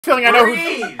Feeling I know who.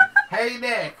 Hey,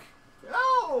 Nick.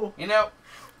 Oh. You know,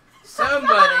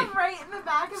 somebody right in the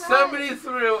back of the somebody head.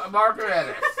 threw a marker at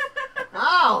us.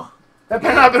 Oh. That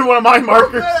better not have been one of my What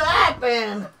markers. could have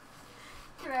happened?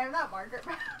 Can I have that marker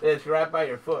back? It's right by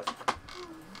your foot.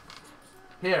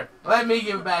 Here, let me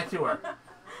give it back to her.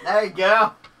 There you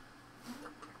go.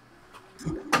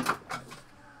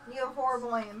 You have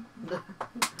horrible aim.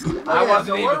 I wasn't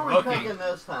so even what are we looking. picking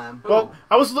this time? Well,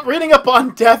 I was reading up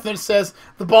on death, and it says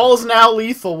the ball is now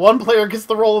lethal. One player gets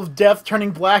the role of death,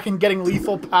 turning black and getting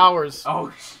lethal powers. Oh,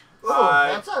 Ooh,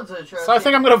 that sounds interesting. So I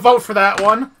think I'm going to vote for that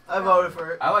one. I voted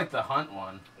for it. I like the hunt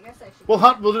one. I guess I should.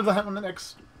 We'll do the hunt one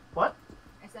next. What?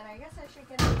 I said I guess I should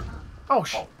get it. Oh,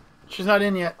 she's not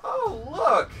in yet. Oh,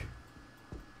 look!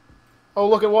 Oh,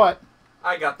 look at what?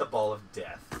 I got the ball of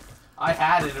death. I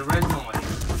had it originally.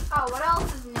 Oh, what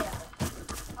else is new?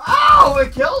 Oh,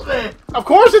 it killed me! Of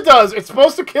course it does. It's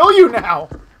supposed to kill you now.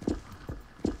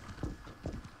 Get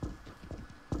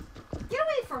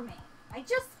away from me! I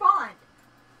just spawned.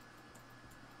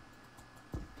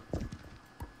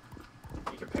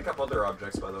 You can pick up other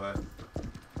objects, by the way.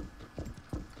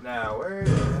 Now, where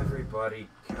did everybody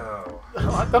go?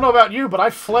 I don't know about you, but I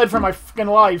fled for my fucking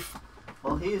life.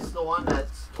 Well, he's the one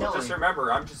that's Well, killing. just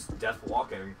remember, I'm just death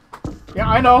walking. Yeah,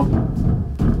 I know.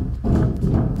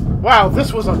 Wow,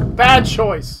 this was a bad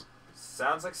choice.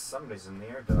 Sounds like somebody's in the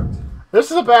air duct. This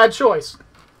is a bad choice.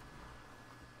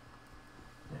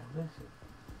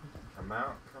 Come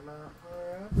out, wherever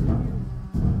you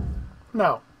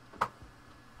No.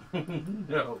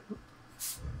 No.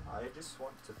 I just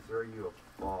want to throw you a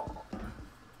ball.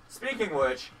 Speaking of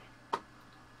which,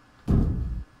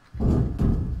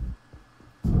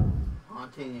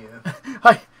 Haunting you.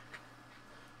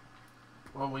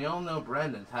 Well, we all know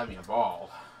Brendan's having a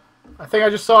ball. I think I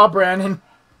just saw Brandon.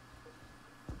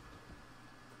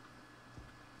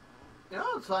 You know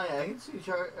what's funny? I can see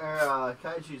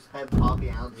Kaiju's head popping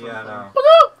out. yeah, I know.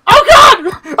 Oh God!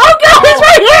 Oh God! It's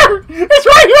right here! It's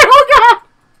right here! Oh God!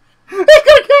 He's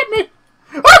gonna get me!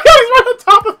 Oh God! He's right on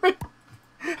top of me!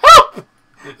 Help!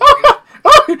 Oh God!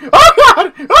 Oh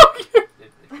God! Oh God!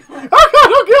 Oh God!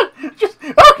 Oh God! Just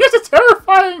oh, yes, it's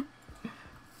terrifying.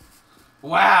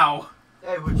 Wow.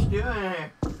 Hey, what you doing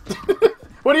here?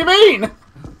 What do you mean?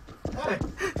 Hey.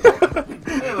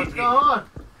 Hey, what's going on?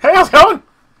 Hey, how's it going?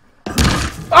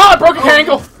 Oh, I broke a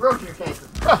ankle. Broke your ankle.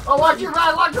 Oh, watch your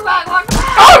back, watch your back, watch your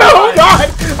back! Oh no! Oh God!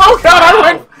 Oh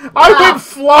God! I went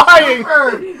flying.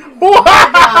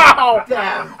 Wow!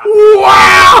 Damn.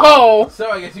 Wow!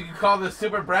 So I guess you could call this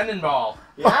Super Brendan ball.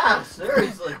 Yeah,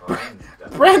 seriously.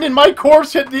 Brandon, my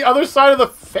corpse hit the other side of the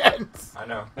fence. I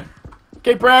know.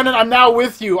 Okay, Brandon, I'm now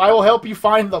with you. I will help you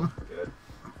find them. Good.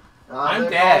 I'm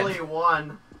there's dead. only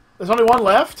one. There's only one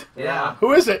left? Yeah.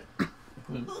 Who is it?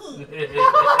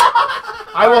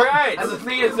 I will. Right. And the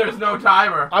thing is, there's no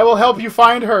timer. I will help you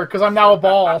find her, because I'm now a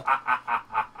ball.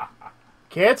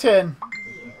 Kitten.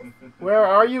 Where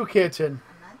are you, Kitten?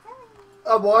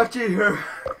 I'm watching her.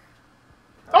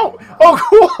 Oh,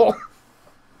 cool.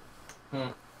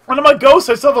 One of my ghosts,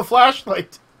 I still have a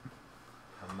flashlight.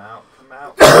 Come out, come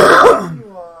out. There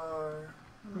you are.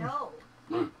 No.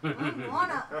 I don't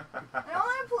wanna. I don't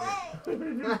wanna play.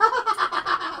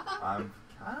 I'm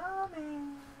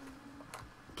coming.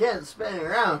 Ken's spinning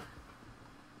around.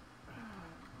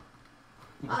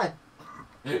 Hi.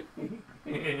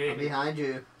 Behind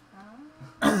you.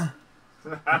 No!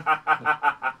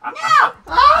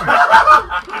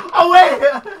 Oh,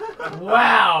 wait!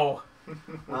 Wow.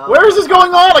 Where is this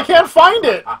going on? I can't find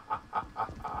it.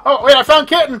 Oh, wait, I found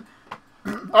Kitten.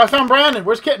 Oh, I found Brandon.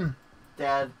 Where's Kitten?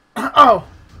 Dad. Oh.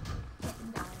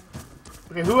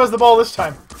 Okay, who has the ball this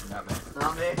time? Not me.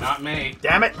 Not me. Not me.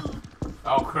 Damn it.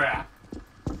 Oh crap.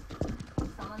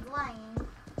 Someone's lying.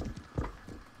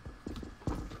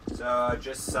 So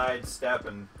just sidestep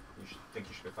and you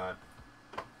should be fine.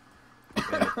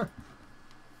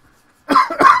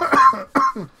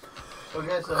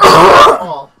 Okay, so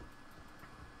ball.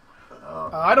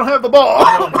 I don't have the ball.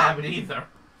 I don't have it either.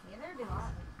 Neither do I.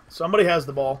 Somebody has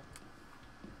the ball.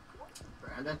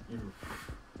 Brandon.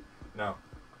 No.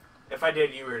 If I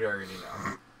did, you would already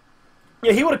know.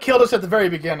 Yeah, he would have killed us at the very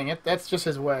beginning. That's just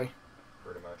his way.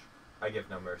 Pretty much. I give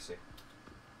no mercy.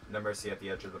 No mercy at the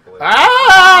edge of the blade.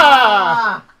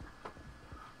 Ah!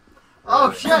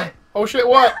 Oh, shit! Oh shit,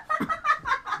 what?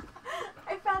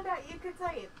 I found out you could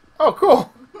type. Oh,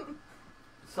 cool.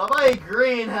 Somebody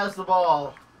green has the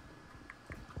ball.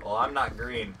 Well, I'm not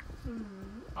green.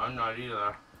 I'm not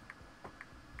either.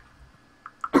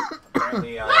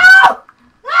 Apparently, No! No!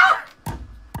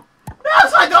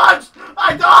 Yes, I dodged!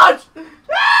 I dodged!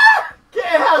 Ah! Kay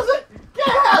has it! Kay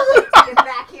has it! Get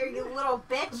back here, you little little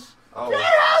bitch. Oh. Get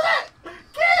out of it!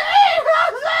 Get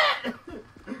out of it!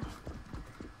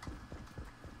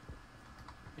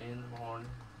 In the morning,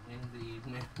 in the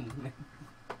evening.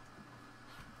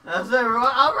 That's it,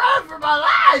 everyone. I'm running for my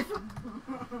life!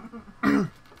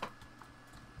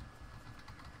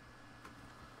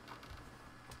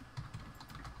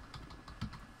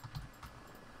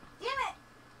 Damn it!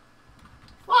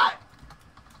 What?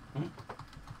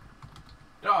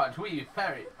 Dodge, weave,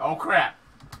 parry. Oh crap!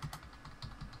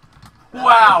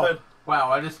 Wow!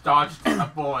 Wow, I just dodged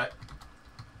a bullet.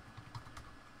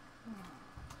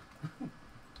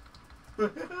 How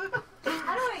do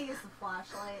I use the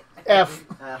flashlight? F.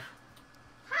 Ha!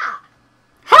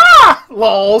 Ha!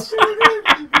 Lols.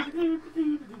 I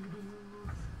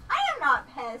am not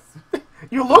pissed.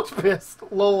 You looked pissed.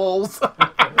 Lols.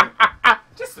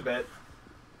 Just a bit.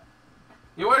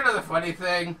 You want to know the funny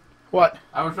thing? What?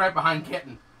 I was right behind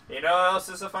Kitten. You know what else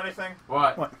is a funny thing?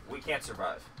 What? What? We can't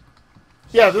survive.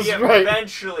 Yeah, this She is right.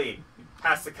 eventually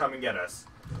has to come and get us.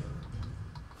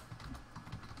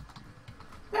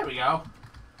 There we go.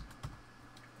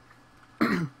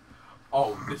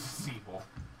 Oh, this is evil.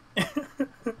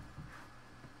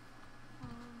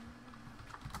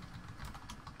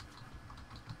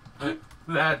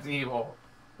 That's evil.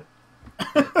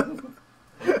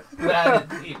 That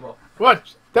is evil.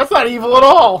 What? That's not evil at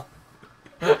all.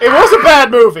 It was a bad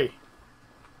movie.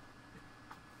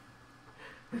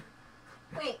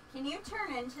 Wait, can you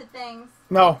turn into things?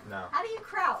 No, No. How do you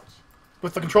crouch?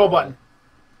 with the control button.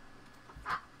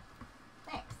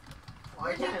 Thanks. Why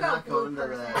Where'd you can't I not go blue into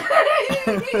person?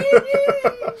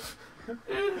 that?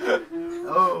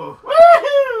 Oh.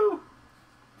 Woohoo!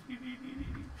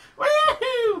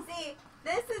 Woohoo! See,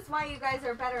 this is why you guys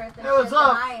are better at this Hey, what's shit than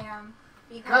up? I am.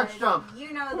 Because Crouch jump.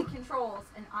 you know the controls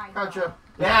and I Crouch don't. up.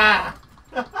 Yeah!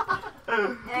 And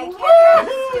I can't throw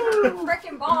this stupid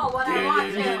frickin' ball when I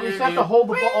want You to. just have to hold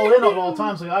the ball in at all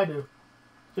times like I do.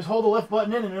 Just hold the left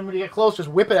button in, and then when you get close, just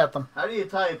whip it at them. How do you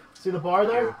type? See the bar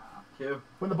there? Q.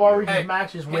 When the bar reaches Hey,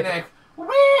 max, just Hey, whip it. Nick.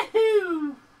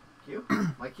 Woohoo! Q?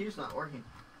 My Q's not working.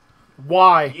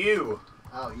 Why? You.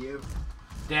 Oh, you.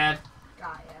 Dad.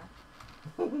 Got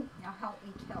ya. Now help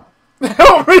me kill.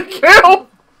 Help me kill!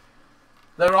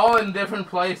 They're all in different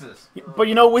places. But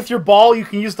you know, with your ball, you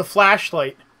can use the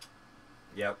flashlight.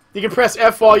 Yep. You can press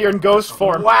F while you're in ghost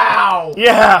form. Wow!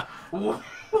 Yeah,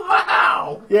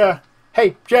 Wow! yeah.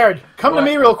 Hey, Jared, come What? to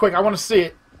me real quick. I want to see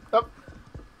it. Oh.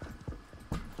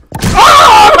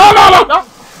 Oh, no, no, no, no!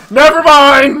 Never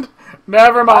mind.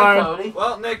 Never Hi, mind. Cody.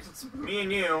 Well, Nick, it's me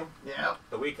and you. Yeah.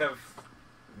 The weak have,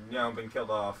 been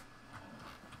killed off.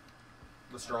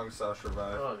 The strongest shall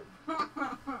survive.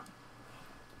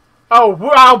 Oh,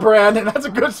 wow, Brandon, that's a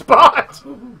good spot.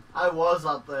 I was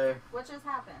up there. What just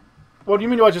happened? What do you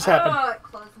mean what just happened? Oh, it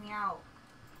closed me out.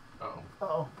 Oh.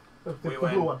 Uh-oh. The We blue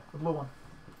win. one. The blue one.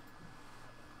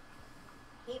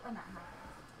 Hate when that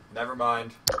happens. Never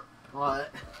mind. What?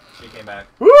 She came back.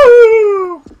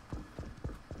 Woo!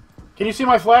 Can you see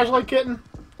my flashlight, kitten?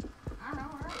 I don't know,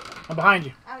 where? I'm behind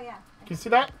you. Oh, yeah. Can you see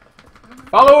that?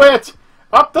 Follow it!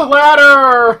 Up the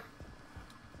ladder!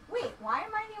 Wait, why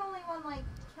am I the only one, like,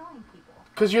 killing people?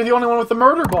 Because you're the only one with the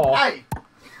murder ball. Hey!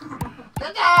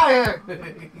 Get out of here!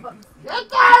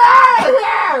 Get out of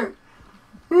here!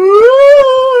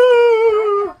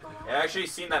 Woo! I actually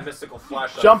seen that mystical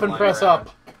flashlight. Jump and flying press around.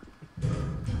 up.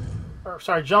 Or,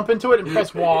 sorry, jump into it and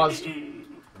press WASD.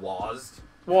 Wazd.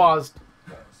 WASD.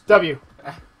 W.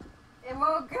 It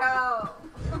won't go.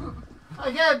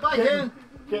 Again, back in!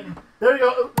 Kitten. There you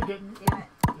go. Oh, kitten. Damn it.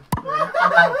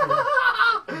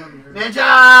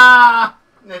 Ninja!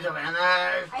 Ninja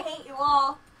vanish! I hate you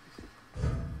all.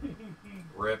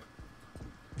 Rip.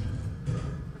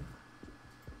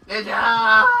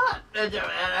 Ninja! Ninja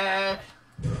vanish!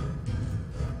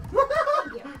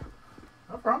 Thank you.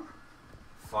 No problem.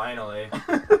 Finally. I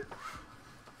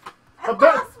Up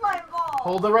there. lost my ball.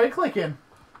 Hold the right click in.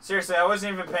 Seriously, I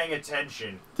wasn't even paying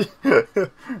attention.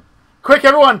 Quick,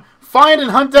 everyone! Find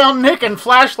and hunt down Nick and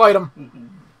flashlight him.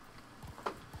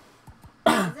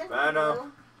 Is it I know.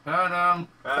 blue? Found him.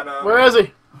 I know. Where is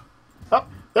he? Oh,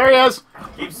 there he is.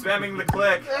 Keep spamming the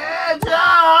click. Ninja!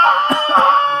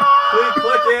 Keep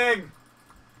clicking.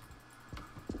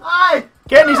 Hi!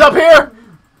 Kitten, he's up here.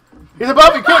 He's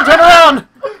above you. Kitten, turn around.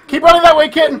 Keep running that way,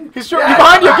 Kitten. He's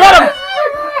behind you. Get him.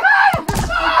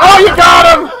 Oh, you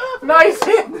got him. Nice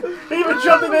hit. He even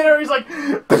jumped in there. He's like...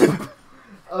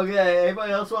 Okay,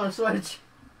 anybody else want to switch?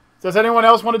 Does anyone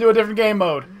else want to do a different game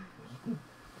mode?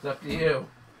 It's up to you.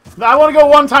 I want to go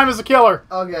one time as a killer.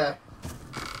 Okay.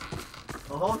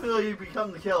 Well, hopefully you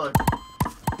become the killer.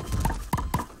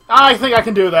 I think I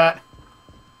can do that.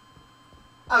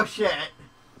 Oh shit.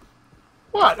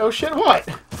 What? Oh shit, what?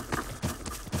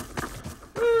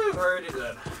 Woo, already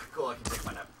done. Cool, I can take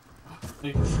my nap.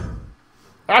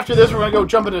 After this, we're gonna go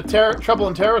jump into Trouble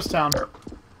in Terrorist Town.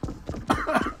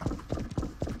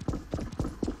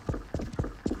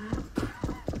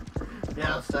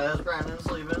 Yeah, so there's Brandon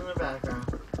sleeping in the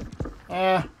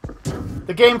background.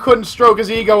 The game couldn't stroke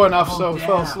his ego enough, so he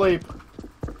fell yeah. asleep.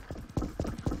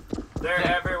 They're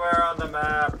everywhere on the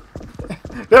map.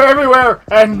 They're everywhere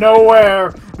and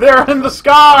nowhere. They're in the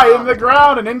sky, in the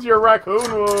ground, and into your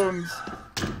raccoon wounds.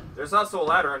 There's also a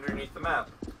ladder underneath the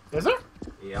map. Is there?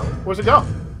 Yep. Where's it go?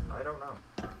 I don't know.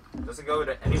 It doesn't go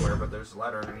to anywhere, but there's a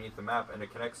ladder underneath the map, and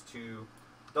it connects to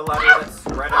the ladder that's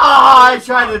right Ah, I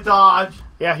tried to dodge.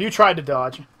 Yeah, you tried to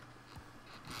dodge.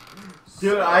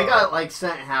 Dude, I got like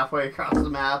sent halfway across the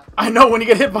map. I know, when you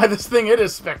get hit by this thing, it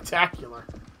is spectacular.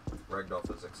 Ragdoll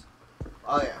physics.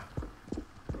 Oh yeah.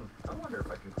 I wonder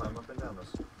if I can climb up and down this.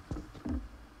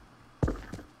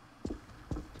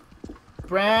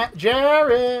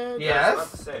 Jared! Yeah. I was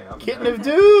about to say, I'm Kitten of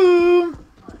Doom!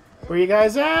 Where you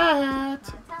guys at?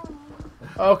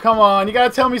 Oh, come on. You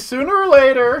gotta tell me sooner or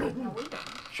later.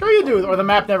 Sure you do, or the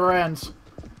map never ends.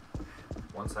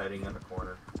 One's hiding in a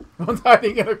corner. One's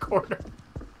hiding in a corner.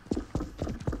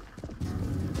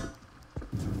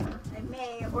 I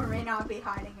may or may not be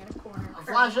hiding in a corner.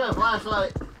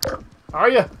 Flashlight. Are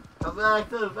you? Come back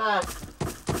to the back.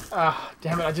 Ah,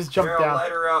 damn it, I just Here, jumped I'll down.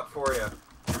 light her up for you.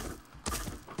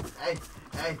 Hey.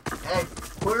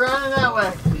 We're running that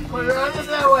way. We're running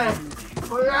that way.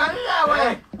 We're running that Hey,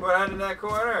 way. we're hiding in that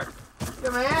corner.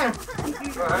 Come here.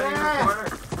 We're hiding in the corner.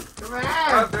 Come Oh,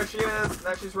 here. there she is.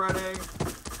 Now she's running.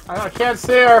 I can't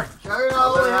see her.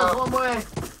 Juggernaut only has one way.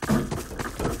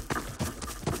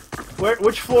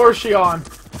 Which floor is she on?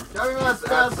 Juggernaut's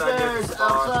Outside near the downstairs.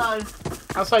 spawn.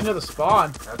 Outside. Outside near the spawn.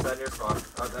 Outside your spawn.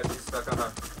 Oh, now she's stuck on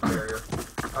a barrier.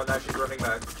 Oh, now she's running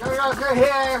back. Juggernaut's right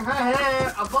here. Right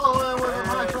here. I'm following him with a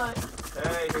flashlight.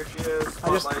 Hey, here she is. I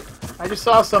just- Spotlight. I just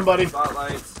saw somebody.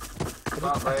 Spotlights.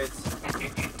 Spotlights.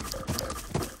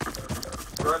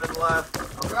 Running left.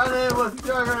 I'm running with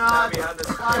Now Juggernaut. behind this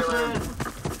Flashing. trailer.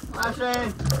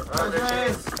 Flashing. Oh, there she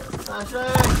is.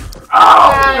 Flashing.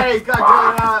 Oh! Hey, got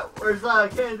Juggernaut. Where's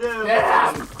Can't do?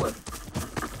 Yeah. Click.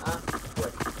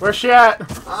 Where's she at?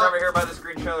 She's over here by this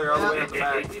green trailer all the way in the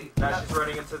back. Now she's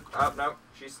running into... Oh, no.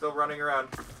 She's still running around.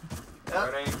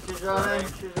 Yep. Running. She's running.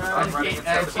 She's I'm running. running She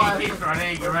inside the keeps spawn.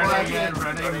 running, running, Running. and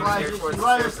running. Running Flash, stairs towards she's the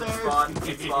running stairs. stairs. Spawn. In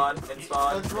spawn. In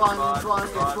spawn. It's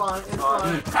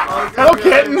one. Hello,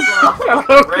 kitten.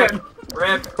 Hello, kitten.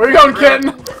 Rip. Where you going, kitten?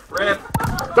 Rip.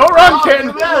 Don't run, kitten.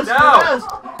 You missed. No. You missed.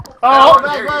 Oh, Go How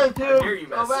back dare by you. the How tube. dare you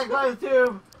Go miss. back by the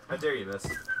tube. How dare you miss.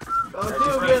 Go Now to she's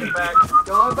tube. running Kitten. back.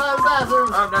 Going by the bathroom.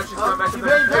 Oh, now she's going back to She the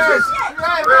made There hers. she is.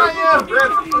 Right Rip. by you. Rip.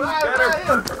 Right Get by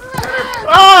her. you.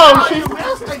 oh, You she...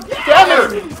 missed again. Get her!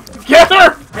 Get her!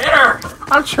 Hit her.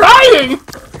 I'm trying!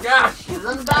 Gosh. She's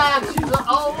in the back. She's in...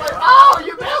 Oh, wait. Oh,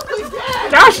 you missed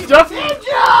again. Gosh, Duffy!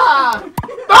 Ninja.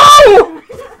 No!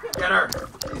 Get her.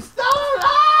 She's still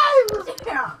alive.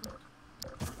 Yeah.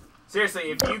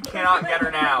 Seriously, if you cannot get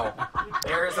her now,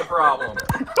 there is a problem.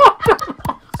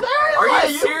 Seriously, Are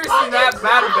you seriously that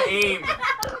bad of aim?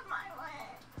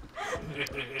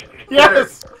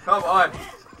 Yes! Come on.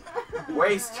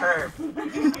 Waste her. There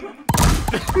you go.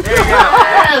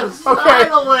 Yes, Okay.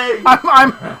 finally.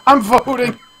 I'm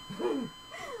voting.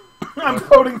 I'm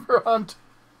voting for Hunt.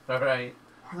 Alright.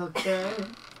 Okay.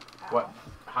 What?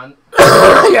 Hunt?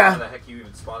 How Yeah. the heck you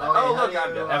even spawned Okay, that? Oh, how look, do I'm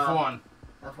you, dead. F1.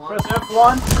 F1. Press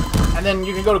F1, and then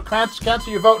you can go to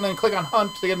cancel your vote, and then click on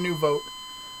Hunt to get a new vote.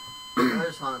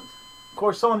 Where's Hunt? Of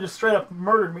course, someone just straight up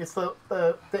murdered me. It's the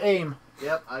aim.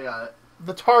 Yep, I got it.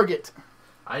 The target.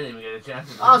 I didn't even get a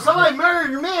chance to Oh, somebody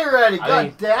murdered me already. I God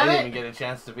didn't damn even it. get a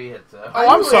chance to beat it, so. Oh,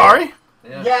 I'm sorry.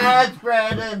 Yeah. Yeah, it's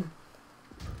Brandon.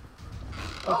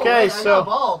 Oh, Okay, wait, I got a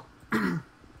ball.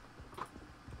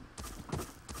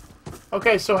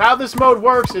 Okay, so how this mode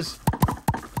works is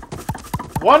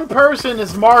one person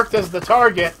is marked as the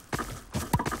target.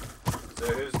 So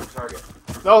who's the target?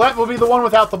 Oh, that will be the one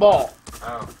without the ball.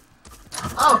 Oh.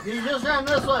 Oh, he just ran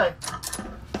this way.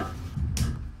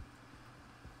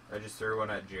 I just threw one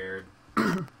at Jared.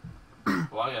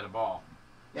 Well, I got a ball.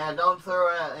 Yeah, don't throw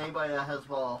it at anybody that has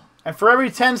ball. And for every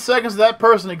 10 seconds that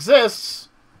person exists,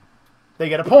 they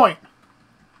get a point.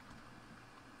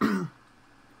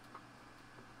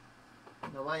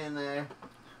 Nobody in there.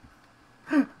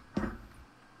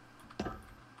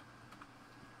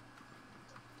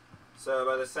 So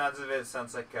by the sounds of it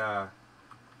sounds like,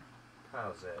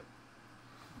 how's it?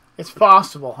 It's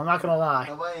possible. I'm not going to lie.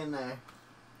 Nobody in there.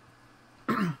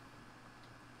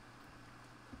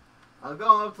 I'm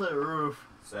going up to the roof.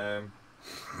 Same.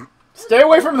 Stay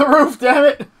away from the roof, damn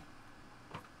it!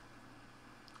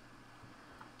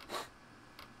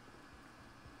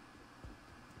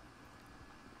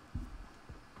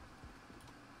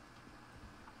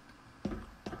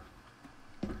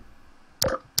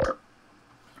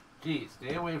 Gee,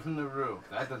 stay away from the roof.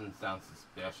 That doesn't sound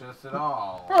suspicious at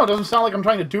all. Oh, it doesn't sound like I'm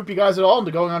trying to dupe you guys at all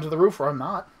into going onto the roof, or I'm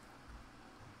not.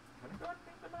 Can I go ahead and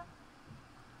take the map?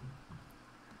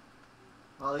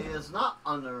 Well, he is not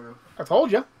on the roof. I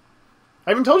told you.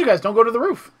 I even told you guys, don't go to the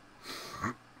roof.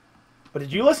 But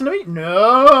did you listen to me?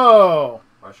 No!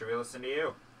 Why should we listen to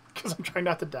you? Because I'm trying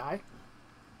not to die.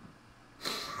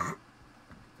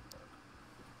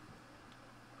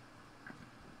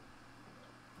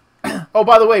 Oh,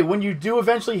 by the way, when you do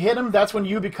eventually hit him, that's when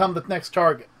you become the next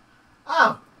target.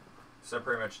 Oh! So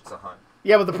pretty much it's a hunt.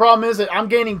 Yeah, but the problem is that I'm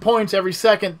gaining points every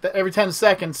 10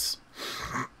 seconds.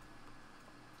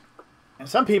 And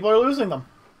some people are losing them.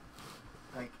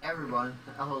 Like everyone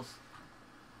else,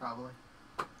 probably.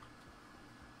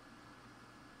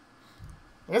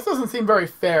 This doesn't seem very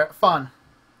fun.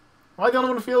 Am I the only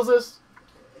one who feels this?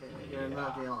 You're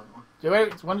not the only one. Do you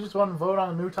just want to vote on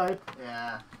a new type?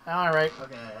 Yeah. Alright.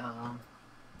 Okay,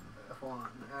 F1.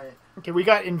 Alright. Okay, we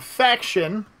got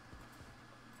infection.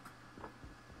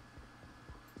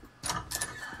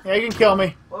 Yeah, you can kill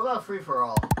me. What about free for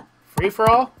all? Free for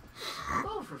all? I'm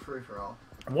going for free for all.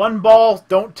 One ball,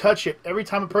 don't touch it. Every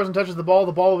time a person touches the ball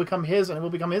will become his, and it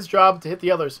will become his job to hit the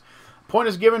others. A point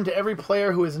is given to every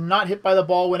player who is not hit by the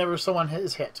ball whenever someone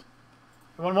is hit.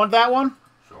 Everyone want that one?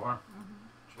 Sure.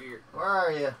 Weird. Where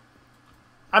are you?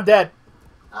 I'm dead.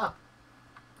 Oh.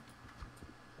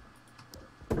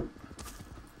 Did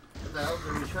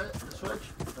we switch?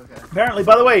 Okay. Apparently,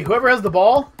 by the way, whoever has the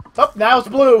ball... Oh, now it's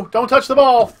blue. Don't touch the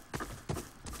ball.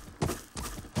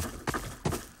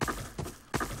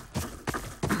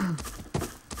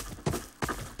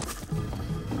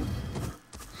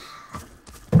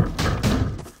 I'm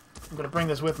going to bring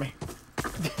this with me.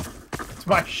 It's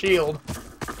my shield.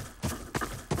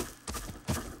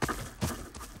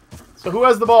 So who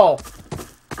has the ball?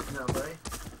 Nobody.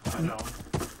 I know.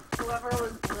 Whoever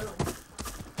was blue.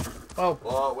 Oh,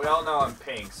 Well, we all know I'm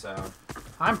pink, so...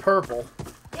 I'm purple.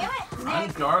 Damn it, I'm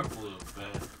Nick. dark blue,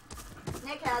 but...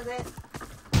 Nick has it.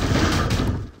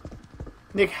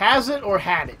 Nick has it or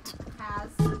had it? Has.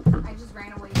 I just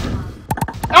ran away from him.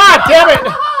 Ah, damn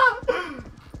it!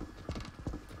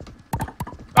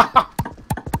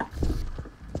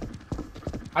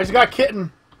 I just got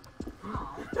kitten.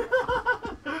 Aw.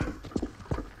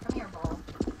 Come here, ball.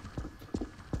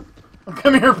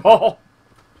 Come here, ball.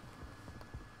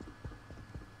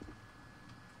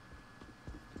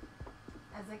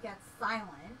 As it gets silent.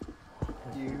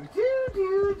 Do do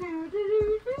do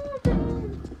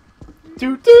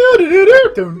do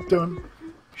do dun dun.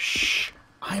 Shh!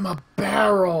 I'm a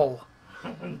barrel.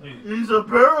 He's a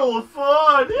barrel of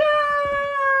fun! Yay!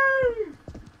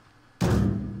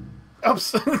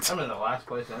 Oops. I'm in the last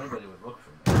place anybody would look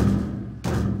for me.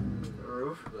 The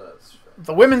roof. That's fair.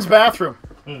 The women's bathroom.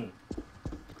 Hmm.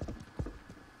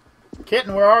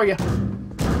 Kitten, where are you?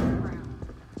 Around.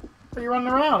 Are you running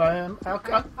around? Trying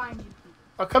to find you people.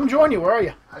 I'll come join you. Where are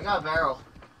you? I got a barrel.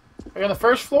 Are you on the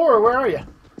first floor or where are you?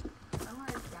 Somewhere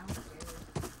downstairs.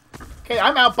 Okay,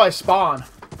 I'm out by spawn,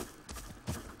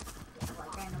 Yeah,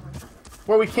 like I know where that is.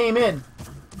 where we came in.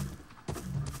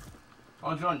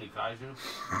 I'll join you, Kaiju.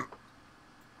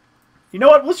 You know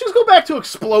what? Let's just go back to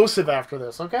explosive after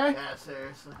this, okay? Yeah,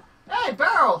 seriously. Hey,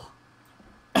 barrel!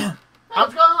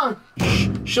 What's going on? Shh,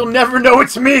 she'll never know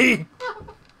it's me.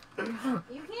 You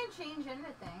can't change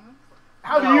anything.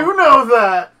 How do No. you know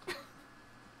that?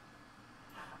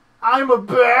 I'm a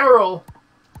barrel.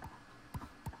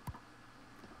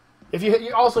 If you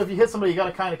hit somebody, you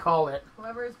gotta kind of call it.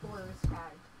 Whoever is blue is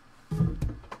tagged.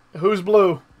 Who's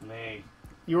blue? Me.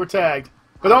 You were tagged.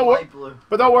 But I'm don't worry. light blue.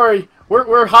 But don't worry.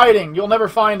 We're hiding. You'll never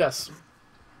find us.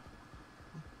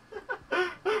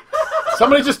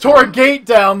 Somebody just tore a gate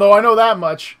down, though. I know that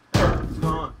much. What's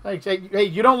going on? Hey,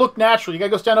 you don't look natural. You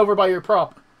gotta go stand over by your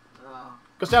prop. Oh.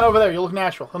 Go stand over there. You look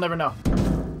natural. He'll never know.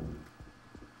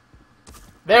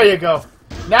 There you go.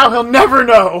 Now he'll never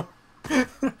know.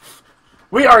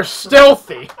 We are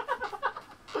stealthy.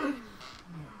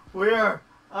 We're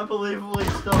unbelievably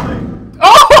stunning.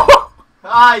 Oh!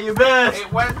 Ah, you missed!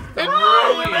 It went through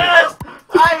Ah, you you. missed!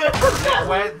 I It missed!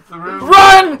 went through.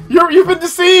 Run! You've been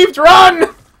deceived.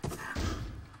 Run!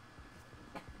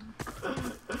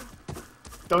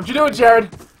 Don't you do it, Jared.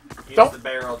 Use Don't- the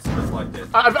barrel to deflect it.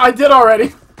 I did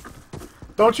already.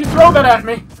 Don't you throw that at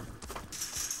me.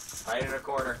 Hide in a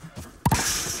corner.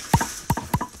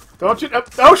 Don't you...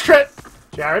 Oh, shit.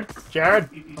 Jared, Jared,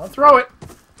 don't throw it.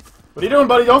 What are you doing,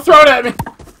 buddy? Don't throw it at me.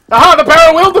 Aha, the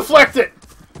barrel will deflect it.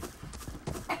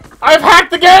 I've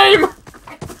hacked the game.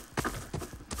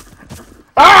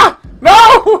 Ah,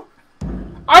 no!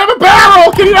 I have a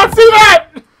barrel. Can you not see that?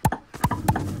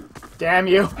 Damn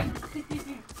you.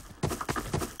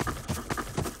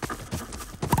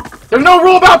 There's no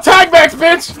rule about tagbacks,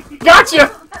 bitch.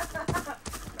 Gotcha.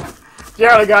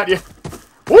 Jared, I got you.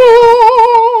 Woo!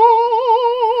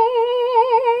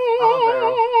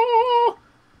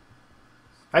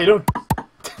 How you doing?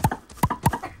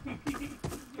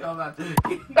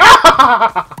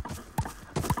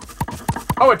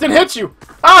 Oh, it didn't hit you!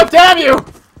 Oh, damn you!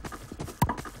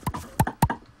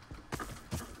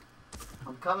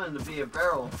 I'm coming to be a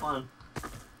barrel of fun.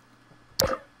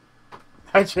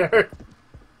 Hi, Jared.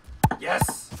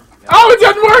 Yes. Oh, it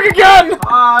didn't work again!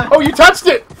 Oh, you touched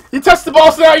it! You touched the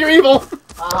ball, so now you're evil!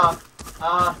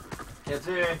 Can't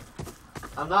see me.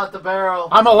 I'm not the barrel.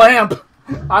 I'm a lamp!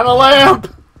 I'm a lamp!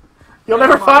 You'll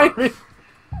never find me!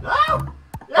 No!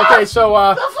 Okay, so,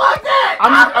 Deflect it!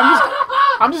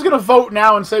 I'm just gonna vote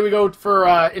now and say we go for,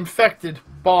 infected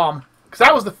bomb. Because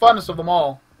that was the funnest of them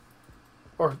all.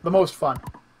 Or the most fun.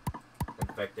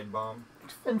 Infected bomb.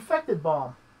 Infected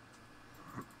bomb.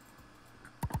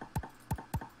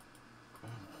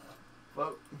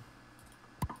 Vote.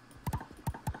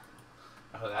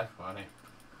 Oh, that's funny.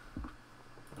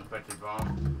 Infected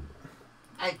bomb.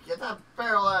 Hey, get that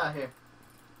barrel out of here.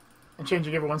 And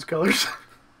changing everyone's colors.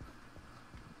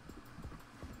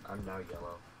 I'm now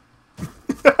yellow.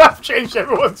 I've changed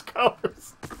everyone's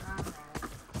colors.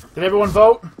 Did everyone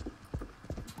vote?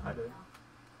 I did.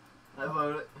 I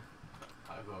voted.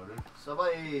 I voted.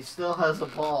 Somebody still has a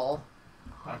ball.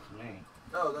 That's me.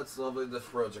 Oh, that's lovely. The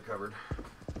roads are covered.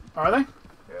 Are they?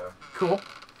 Yeah. Cool.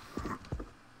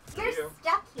 You're You.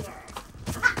 stuck here.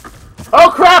 Oh,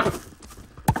 crap!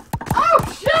 Oh,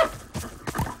 shit!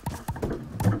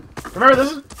 Remember,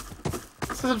 this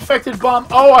is infected bomb.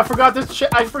 Oh, I forgot this shit.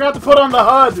 I forgot to put on the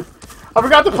HUD. I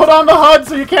forgot to put on the HUD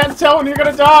so you can't tell when you're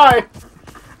gonna die.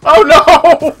 Oh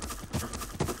no!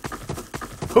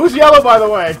 Who's yellow, by the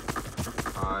way?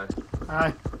 Hi.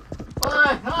 Hi.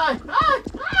 Hi!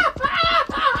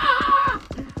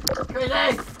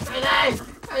 Grenade! Grenade!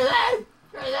 Grenade!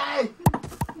 Grenade!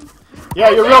 Yeah,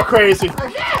 you're real crazy. Oh,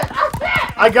 shit! Oh,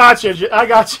 shit! I got you. I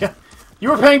got you. You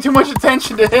were paying too much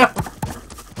attention to him.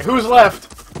 Who's left?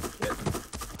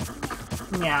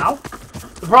 Kitten. Meow.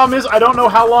 The problem is I don't know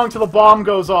how long till the bomb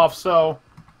goes off, so...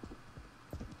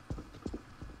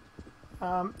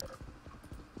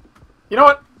 You know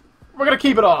what? We're gonna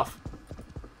keep it off.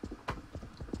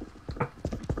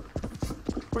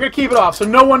 We're gonna keep it off, so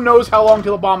no one knows how long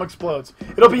till the bomb explodes.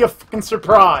 It'll be a fucking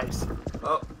surprise.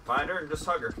 Oh, find her and just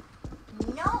hug her.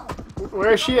 No.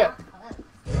 Where is she at?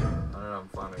 I don't know. I'm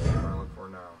finding her. I'm looking for her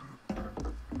now.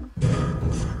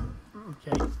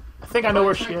 Okay. I think I know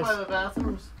where she is. By the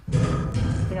bathrooms. I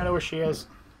think I know where she is.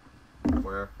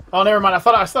 Where? Oh, never mind.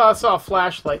 I saw a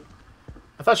flashlight.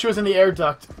 I thought she was in the air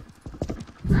duct.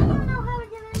 I don't know how to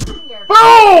get into here.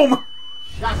 Boom!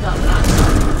 Shut up,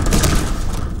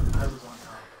 I was on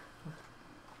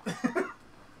top.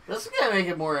 This is gonna make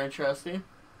it more interesting.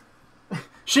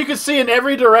 She could see in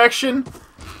every direction.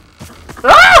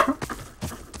 Ah!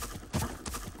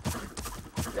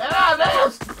 Yeah,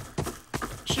 this!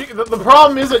 The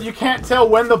problem is that you can't tell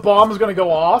when the bomb is going to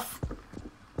go off.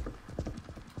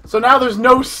 So now there's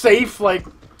no safe, like...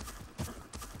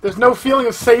 There's no feeling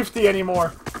of safety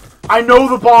anymore. I know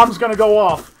the bomb's going to go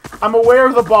off. I'm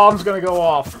aware the bomb's going to go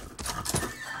off.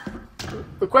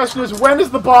 The question is, when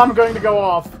is the bomb going to go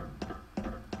off?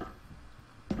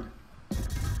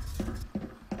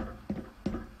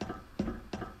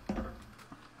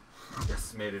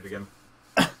 Yes, made it again.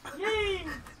 Yay!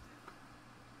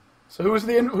 So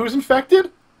who's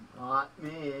infected? Not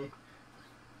me.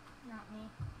 Not me.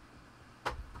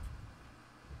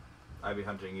 I'd be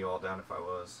hunting you all down if I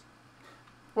was.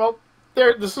 Well,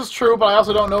 this is true, but I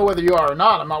also don't know whether you are or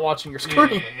not. I'm not watching your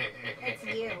screen. It's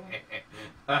you.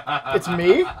 It's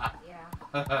me? Yeah.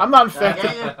 I'm not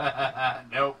infected.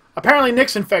 Nope. Apparently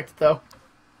Nick's infected, though.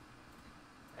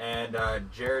 And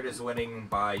Jared is winning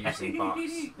by using box.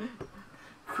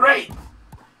 Great.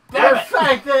 Damn it.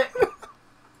 Infected!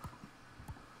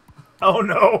 Oh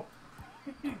no.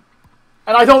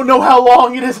 And I don't know how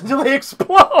long it is until they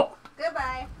explode.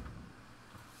 Goodbye.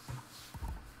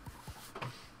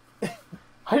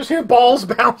 I just hear balls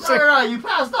bouncing. No, you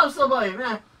passed up somebody,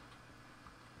 man.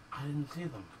 I didn't see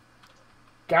them.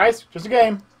 Guys, just a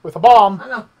game. With a bomb. I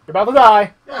know. You're about to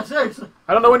die. Yeah, seriously.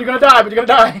 I don't know when you're gonna die, but you're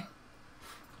gonna die.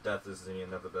 Death is the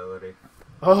inevitability.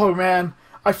 Oh man.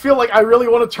 I feel like I really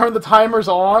want to turn the timers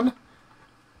on,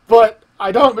 but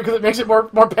I don't because it makes it more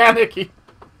panicky.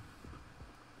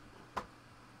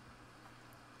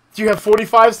 Do you have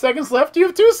 45 seconds left? Do you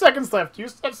have 2 seconds left? Do you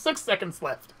have 6 seconds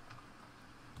left?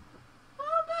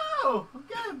 Oh no! I'm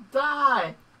gonna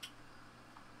die!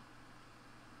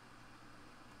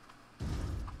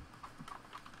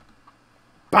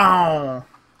 Bow.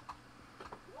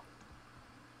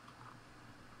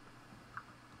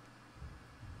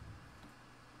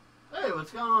 Hey,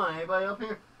 what's going on? Anybody up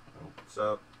here? What's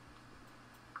up?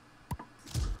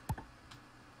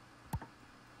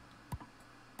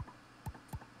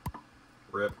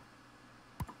 Rip.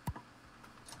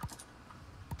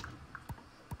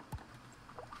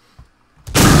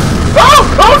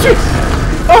 Oh! Oh, jeez!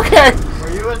 Okay.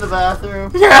 Were you in the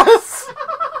bathroom? Yes!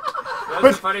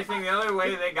 That's the funny thing. The only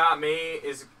way they got me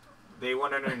is they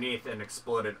went underneath and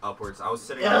exploded upwards. I was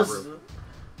sitting on the roof.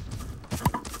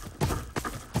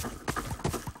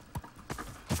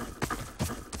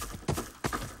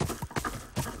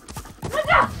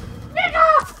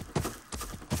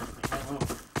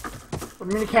 What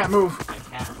do you mean you can't move? I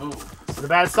can't move. This is a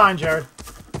bad sign, Jared.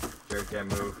 Jared can't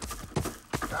move.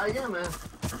 Try again, man.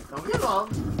 Don't get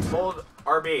involved. Hold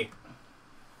RB.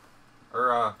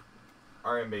 Or,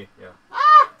 RMB, yeah.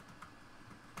 Ah!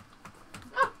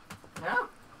 Yeah.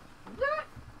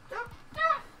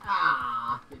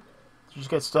 Ah. Did you just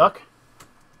get stuck?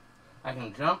 I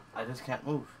can jump, I just can't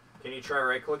move. Can you try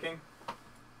right-clicking?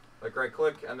 Like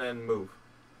right-click and then move.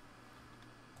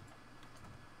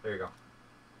 There you go.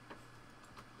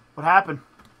 What happened?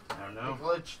 I don't know.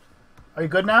 Glitched. Are you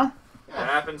good now? It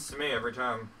happens to me every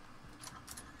time.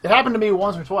 It happened to me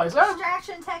once or twice. Ah,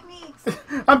 Distraction techniques.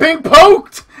 I'm being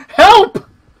poked! Help!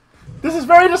 This is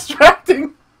very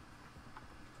distracting.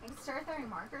 I can start throwing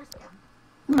markers again.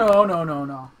 No, no, no,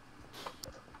 no.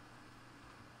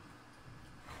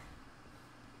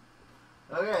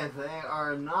 Okay, they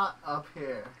are not up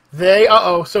here.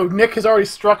 Uh-oh, so Nick has already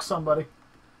struck somebody.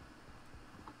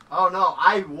 Oh no,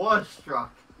 I was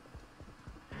struck.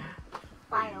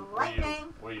 By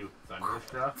lightning. Were you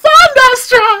thunderstruck?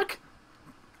 Thunderstruck!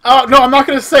 Oh, no, I'm not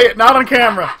going to say it. Not on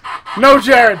camera. No,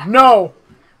 Jared. No.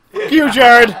 Fuck you,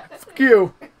 Jared. Fuck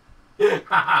you.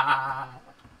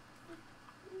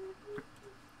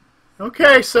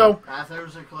 Okay, so...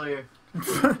 Bathrooms are clear.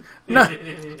 No,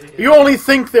 you only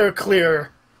think they're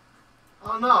clear.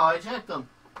 Oh no, I checked them.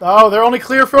 Oh, they're only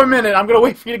clear for a minute. I'm going to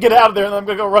wait for you to get out of there, and then I'm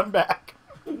going to go run back.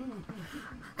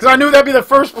 Because I knew that'd be the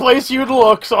first place you'd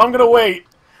look, so I'm going to wait.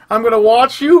 I'm going to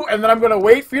watch you, and then I'm going to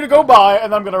wait for you to go by,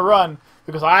 and then I'm going to run.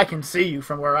 Because I can see you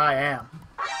from where I am.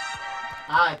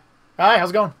 Hi. Hi, how's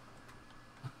it going?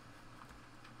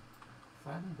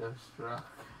 Thunderstruck.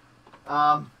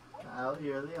 Well,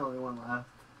 you're the only one left.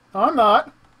 No, I'm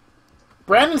not.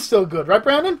 Brandon's still good, right,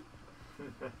 Brandon?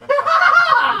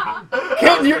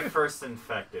 Kitten, you're first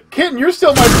infected. Kitten, you're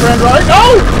still my friend, right?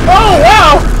 Oh! Oh,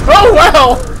 wow! Oh,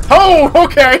 well! Oh,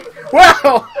 okay.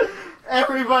 Well!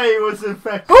 Everybody was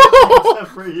infected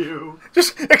except for you.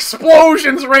 Just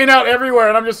explosions rain out everywhere,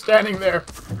 and I'm just standing there.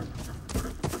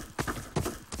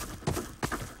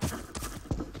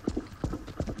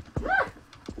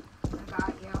 I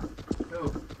got you.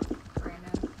 Who?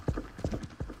 Brandon.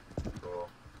 Cool.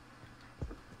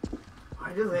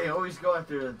 Why do they always go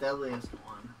after the deadliest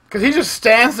one? Because he just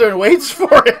stands there and waits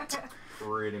for it.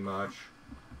 Pretty much.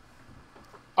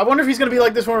 I wonder if he's going to be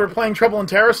like this when we're playing Trouble in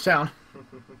Terrorist Town.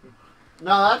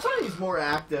 No, that's why he's more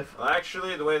active. Well,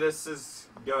 actually, the way this is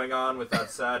going on with that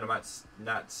said, I might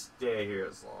not stay here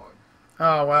as long.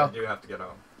 Oh, well. I do have to get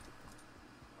home.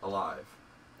 Alive.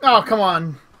 Oh, come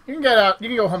on. You can get out. You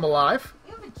can go home alive.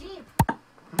 You have a Jeep.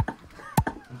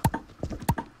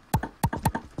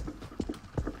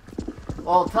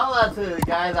 Well, tell that to the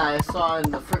guy that I saw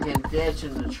in the freaking ditch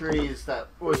in the trees that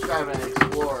was driving an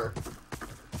Explorer.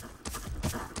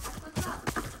 What's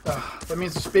up? That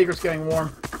means the speaker's getting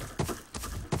warm.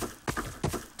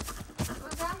 What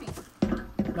does that mean?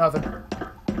 Nothing.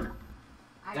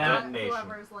 I got Detonation.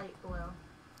 whoever's light blue.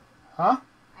 Huh?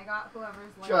 I got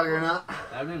whoever's light Juggernaut.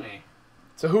 That'd be me.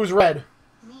 So who's red?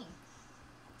 blue. Me.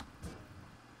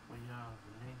 We are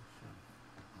the nation.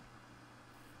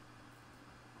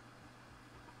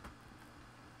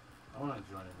 I want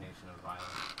to join a nation of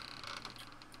violence.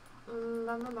 I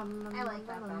like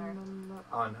that better.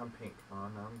 On, I'm pink.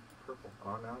 On, I'm purple.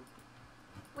 On, I'm...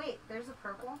 Wait, there's a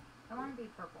purple? I want to be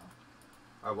purple.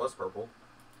 I was purple.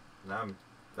 Now I'm...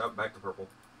 Oh, back to purple.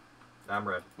 Now I'm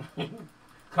red.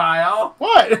 Kyle?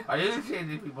 What? Are you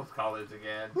changing people's colors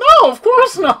again? No, of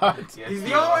course not. Yes, He's you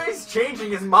the only are. one who's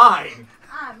changing his mind.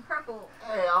 I'm purple.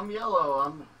 Hey, I'm yellow.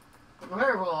 I'm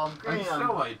purple. I'm green. I'm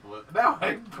still light blue. Now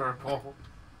I'm purple.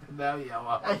 Now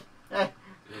yellow. Hey.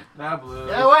 Now blue.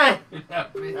 Get away! Now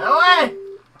pink. Get away!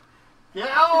 Get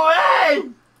away!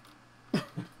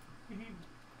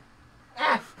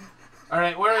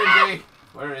 Alright, where is he?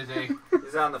 Where is he?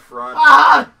 He's on the front.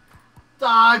 Ah!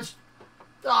 Dodge!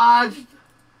 Dodge!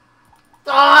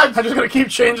 Dodge! I'm just gonna keep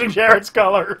changing Jared's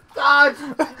color. Dodge!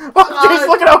 Just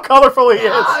look at how colorful he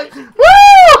is. Dodge!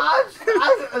 Woo! Dodge!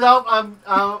 Nope, I'm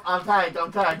tagged.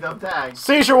 I'm tagged. I'm tagged.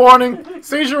 Seizure warning.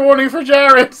 Seizure warning for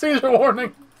Jared. Seizure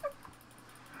warning.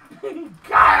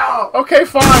 Kyle! Okay,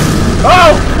 fine.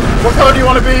 Oh! What color do you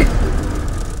want to be?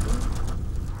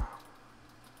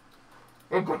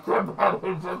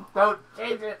 Don't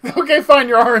change it. Okay, fine.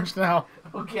 You're orange now.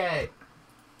 Okay.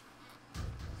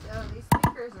 So these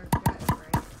speakers are good,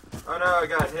 right? Oh no, I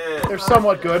got hit. They're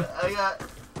somewhat good. I got.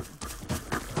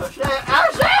 Oh shit! Oh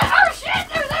shit! Oh shit!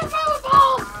 There's a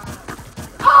ball!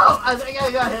 Oh! I think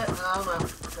I got hit. I don't know.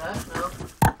 No.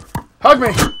 Hug me.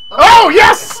 Oh,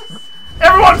 yes!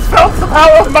 Everyone felt the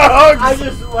power of my hugs. I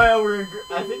just went over.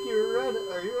 I think you were red.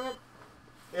 Are you red?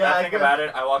 Yeah, think about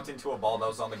it. I walked into a ball that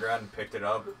was on the ground and picked it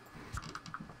up.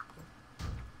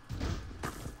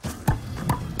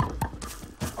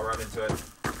 I'll run into it.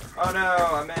 Oh no,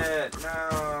 I'm it. No.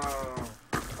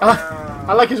 Oh,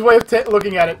 no. I like his way of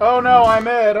looking at it. Oh no, I'm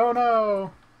it. Oh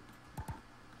no.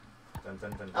 Dun,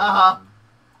 dun, dun, dun. I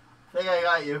think I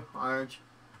got you, Orange.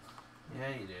 Yeah,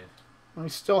 you did. We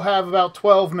still have about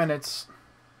 12 minutes.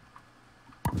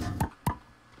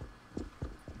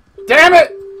 Damn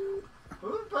it!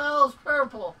 Who the hell's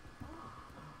purple?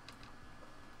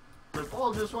 The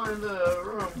ball just went into the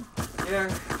room. Yeah,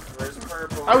 where's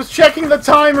purple? I was checking the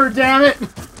timer, damn it! Is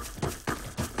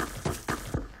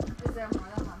there more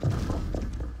than one?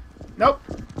 Nope.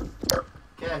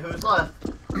 Okay, who's left?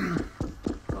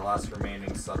 The last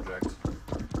remaining subject.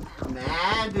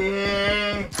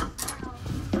 Mandy!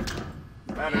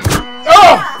 Matter.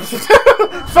 Oh!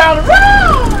 Found it!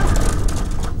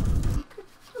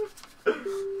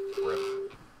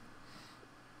 Rip.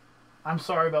 I'm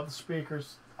sorry about the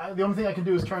speakers. The only thing I can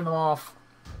do is turn them off.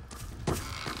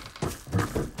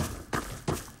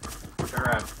 Turn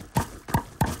around.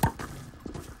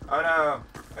 Oh no.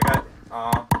 I got.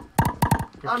 Aw.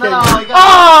 Oh no, I got.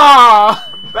 Ah!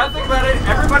 Bad thing about it,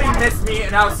 everybody missed me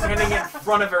and I was standing in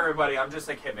front of everybody. I'm just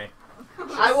like, hit me.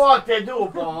 I walked into a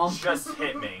bomb. Just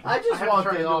hit me. I I just have to walked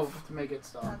turn it into off to make it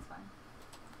stop. That's fine.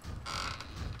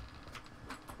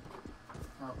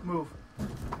 Oh, move. Can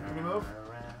you move?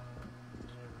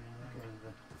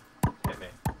 Hit me.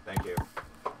 Thank you.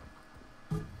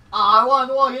 I wanted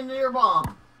to walk into your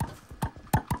bomb.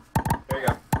 There you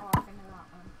go. I'll walk into that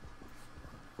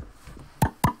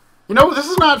one. You know, this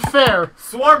is not fair.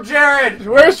 Swarm Jared!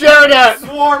 Where's Jared at?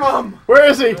 Swarm him! Where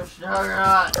is he?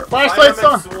 Juggernaut. Flashlight's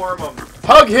on. Swarm him.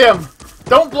 Hug him.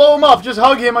 Don't blow him up. Just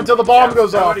hug him until the bomb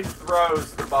goes off. Nobody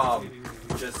throws the bomb.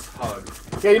 Just hug.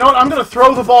 Yeah, you know what? I'm going to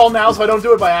throw the ball now so I don't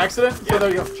do it by accident. Yeah, So there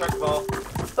you go. Check ball.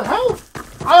 What the hell?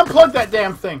 I unplugged that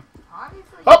damn thing. Obviously,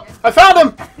 Oh, you I found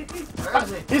him. Where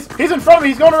is he? He's in front of me.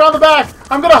 He's going around the back.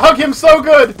 I'm going to hug him so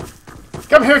good.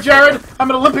 Come here, Jared. I'm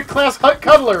an Olympic class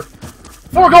cuddler.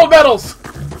 4 gold medals.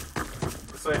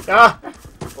 This way. Ah,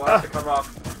 We'll have to come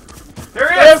off. Here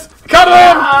he yes. is! Cuddle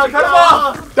him. Cut him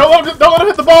off! Don't let him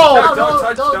hit the ball. No,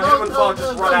 don't hit him with the ball,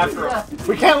 just run after him.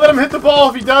 We can't let him hit the ball.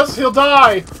 If he does, he'll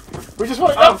die. We just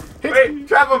want to... Oh, wait,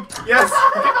 trap him! Yes!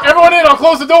 Everyone in. I'll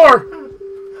close the door.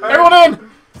 Everyone in.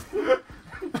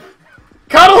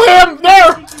 Cuddle him.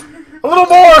 There. A little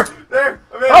more. There!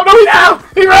 I'm in. Oh, no,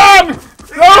 he ran.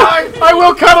 No, dying. I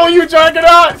will cuddle you,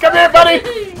 Juggernaut. Come here, buddy.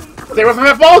 Stay with me,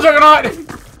 that ball, Juggernaut.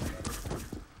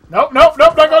 Nope, not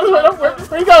going this way.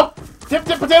 Nope, where you go? Dip,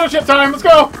 potato chip time. Let's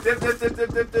go. Dip, dip, dip,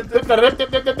 dip, dip, dip, dip.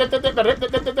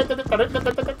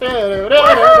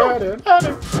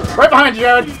 Right behind you,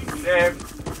 Jared. Save.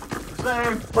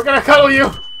 Same. We're gonna cuddle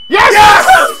you. Yes!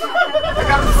 I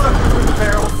got him with the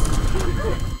barrels.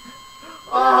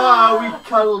 Ah, we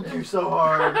cuddled you so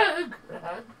hard.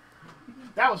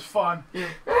 That was fun.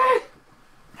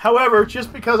 However,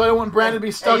 just because I don't want Brandon to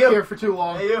be stuck you. here for too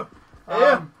long, Hey, you. Hey,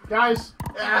 you. guys,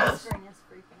 Yes. screen is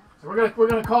freaking out. we're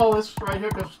gonna call this right here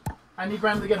because I need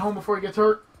Brandon to get home before he gets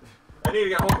hurt. I need to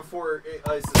get home before it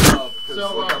ices up.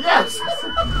 So, look how yes! bad it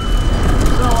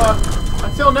is. So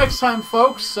until next time,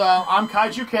 folks, I'm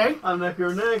Kaiju K. I'm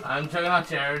Necro Nick. I'm checking out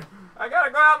Jared. I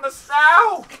gotta go out in the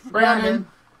snow! Brandon.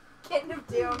 Kitten of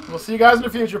Doom. We'll see you guys in the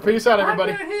future. Peace out,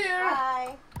 everybody.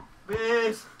 Bye.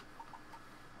 Peace.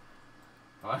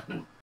 What?